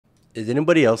Is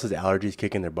anybody else's allergies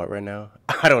kicking their butt right now?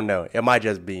 I don't know. It might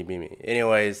just be me.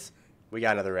 Anyways, we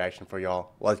got another reaction for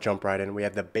y'all. Let's jump right in. We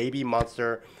have the Baby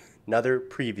Monster, another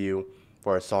preview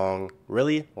for a song,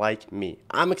 Really Like Me.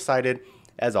 I'm excited,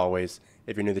 as always.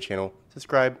 If you're new to the channel,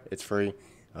 subscribe. It's free.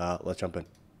 Let's jump in.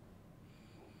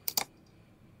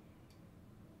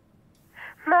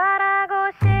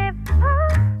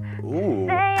 Ooh.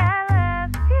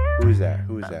 Who's that?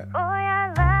 Who's that?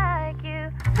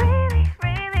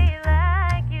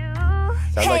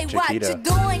 Sounds like Chiquita.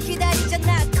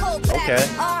 Okay.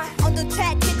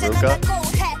 Ruka.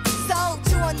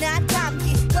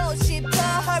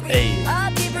 Hey.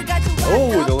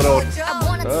 Oh, the little.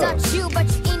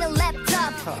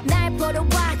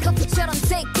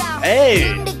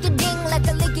 Hey.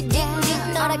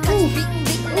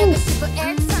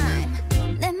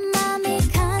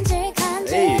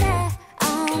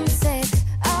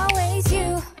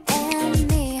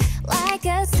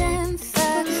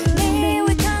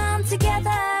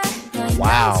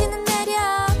 Wow.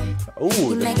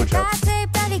 Oh, the push up.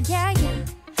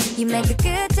 You make a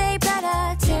good day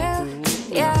better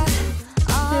too. Yeah.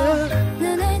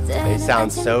 They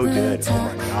sound so good. Oh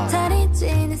my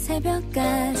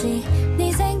god.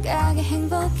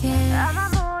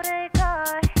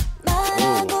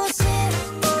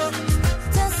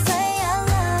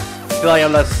 I feel like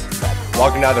I'm just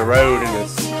walking down the road and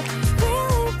just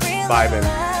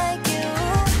vibing.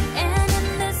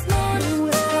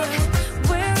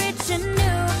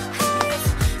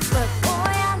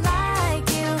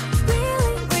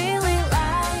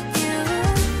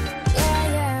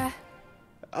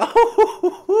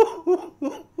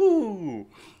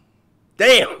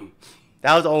 Damn,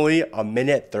 that was only a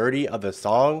minute 30 of the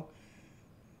song,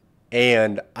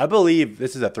 and I believe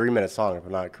this is a 3-minute song if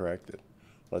I'm not corrected.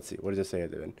 Let's see, what does it say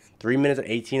at the end? 3 minutes and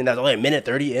 18, and that's only a minute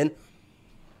 30 in.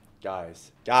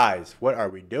 Guys, what are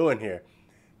we doing here?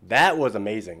 That was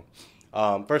amazing.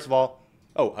 First of all,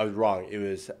 oh, I was wrong. It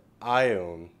was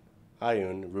Ayun,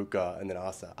 Ruka, and then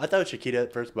Asa. I thought it was Chiquita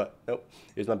at first, but nope,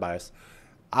 it was my bias.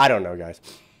 I don't know, guys.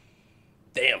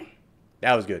 Damn,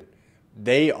 that was good.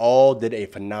 They all did a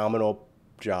phenomenal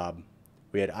job.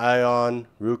 We had Ion,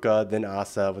 Ruka, then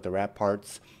Asa with the rap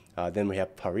parts. Then we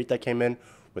have Parita came in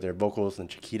with their vocals and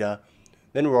Chiquita.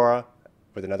 Then Rora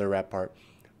with another rap part.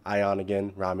 Ion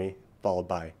again, Rami, followed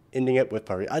by ending it with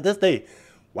Parita.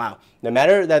 Wow. No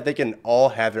matter that they can all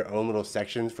have their own little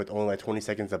sections with only like 20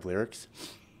 seconds of lyrics.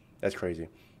 That's crazy.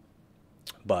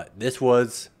 But this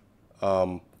was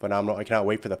phenomenal. I cannot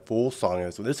wait for the full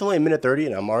song. So this is only a minute 30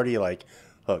 and I'm already like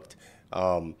hooked.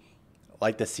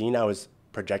 Like the scene I was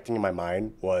projecting in my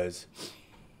mind was,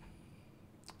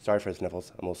 sorry for the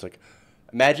sniffles, I'm almost sick.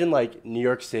 Imagine like New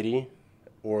York City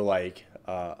or like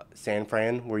San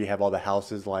Fran where you have all the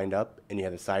houses lined up and you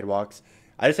have the sidewalks.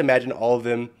 I just imagine all of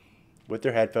them with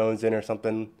their headphones in or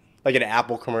something, like an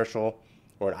Apple commercial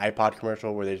or an iPod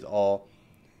commercial where they're just all,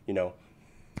 you know,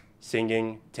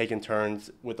 singing, taking turns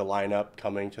with the lineup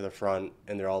coming to the front,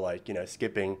 and they're all like, you know,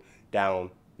 skipping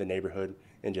down the neighborhood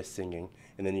and just singing.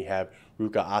 And then you have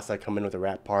Ruka Asa come in with a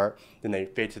rap part, then they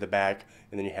fade to the back,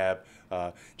 and then you have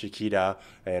Chiquita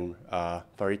and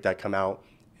Farita come out,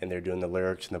 and they're doing the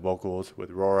lyrics and the vocals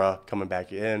with Rora coming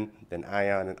back in, then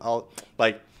Ion and all.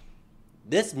 Like,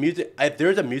 this music, if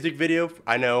there's a music video,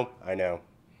 I know.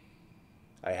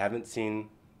 I haven't seen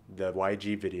the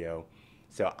YG video,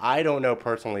 so I don't know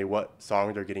personally what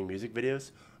songs are getting music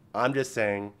videos. I'm just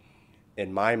saying,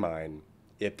 in my mind,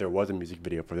 if there was a music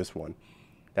video for this one,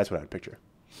 that's what I'd picture.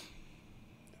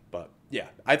 But yeah,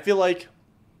 I feel like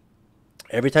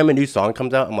every time a new song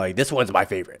comes out, I'm like, this one's my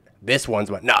favorite. This one's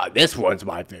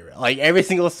my favorite. Like every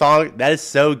single song, that is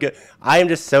so good. I am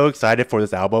just so excited for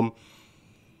this album.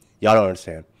 Y'all don't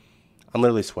understand. I'm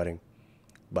literally sweating.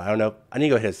 But I don't know. I need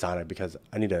to go hit Sonic because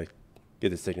I need to get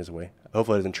the sickness away.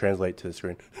 Hopefully it doesn't translate to the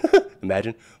screen.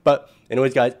 Imagine. But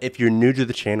anyways, guys, if you're new to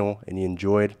the channel and you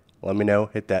enjoyed, let me know.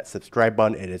 Hit that subscribe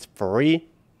button. It is free.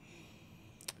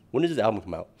 When does this album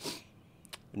come out?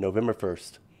 November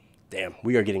 1st. Damn,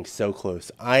 we are getting so close.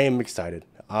 I am excited.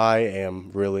 I am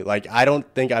really, like, I don't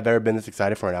think I've ever been this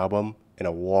excited for an album in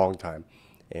a long time.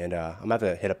 And I'm going to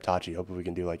have to hit up Tachi. Hopefully we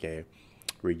can do, like, a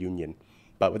reunion.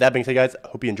 But with that being said, guys, I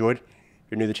hope you enjoyed.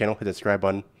 If you're new to the channel, hit the subscribe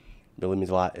button. It really means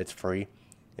a lot. It's free.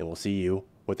 And we'll see you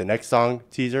with the next song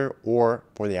teaser or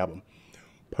for the album.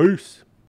 Peace.